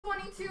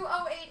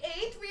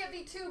2088, we have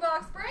the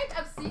 2-box break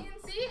of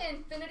CNC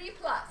Infinity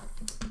Plus.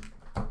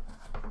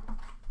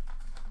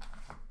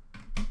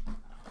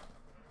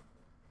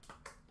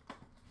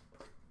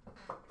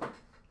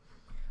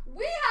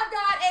 We have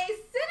got a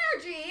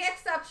Synergy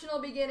Exceptional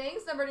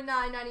Beginnings, number to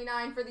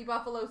 999 for the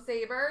Buffalo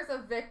Sabres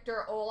of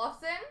Victor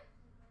Olofsson.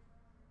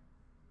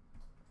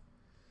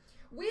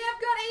 We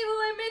have got a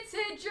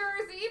limited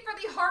jersey for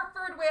the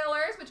Hartford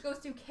Whalers, which goes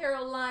to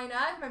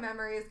Carolina, if my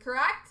memory is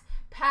correct,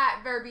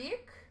 Pat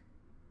Verbeek.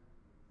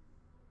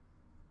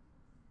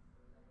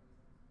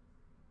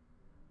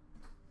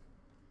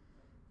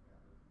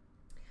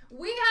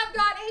 We have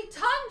got a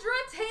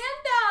Tundra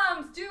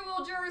Tandems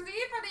dual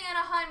jersey for the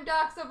Anaheim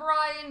Ducks of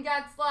Ryan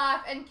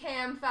Getzlaf and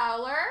Cam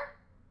Fowler.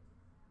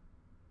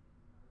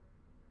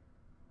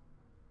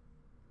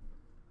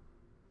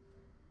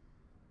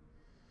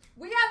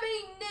 We have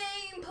a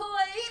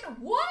nameplate,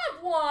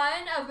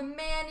 1/1 of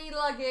Manny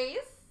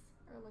Lagace,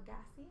 or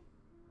Lagasse.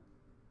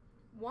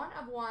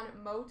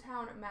 1/1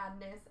 Motown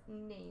Madness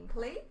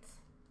nameplate.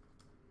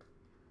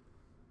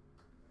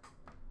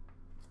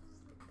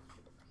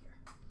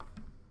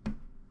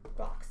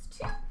 Box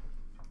 2.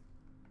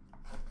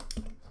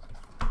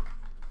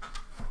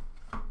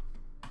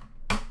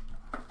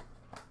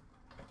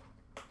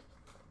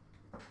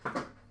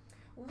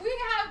 We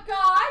have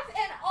got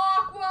an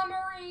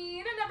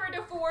Aquamarine, number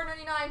to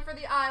 499 for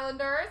the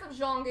Islanders of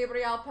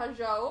Jean-Gabriel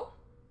Pageau.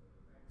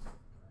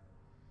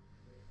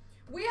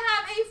 We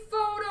have a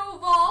Photo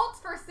Vault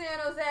for San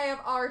Jose of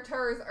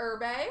Arturs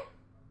Urbe.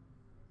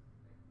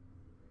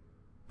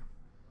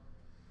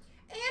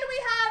 And we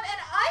have an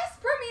Ice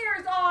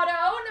Premier's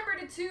auto, number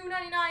to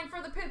 299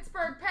 for the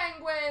Pittsburgh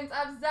Penguins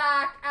of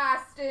Zach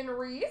Aston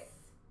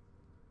Reese.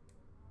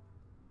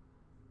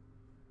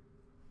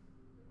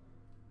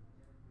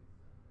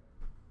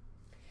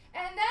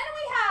 And then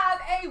we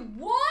have a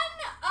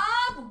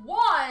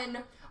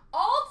 1/1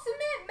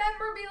 Ultimate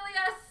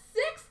Memorabilia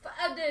 6th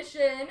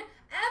Edition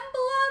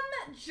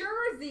Emblem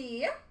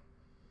Jersey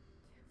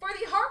for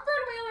the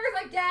Hartford Whalers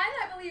again.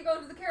 I believe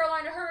goes to the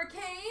Carolina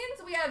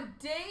Hurricanes. We have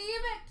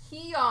Dave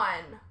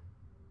Keon.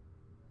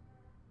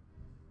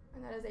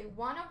 And that is a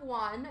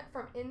 1/1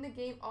 from In the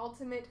Game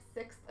Ultimate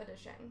 6th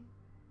Edition.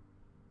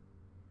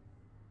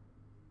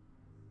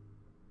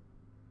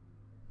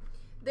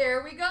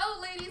 There we go,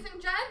 ladies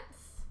and gents.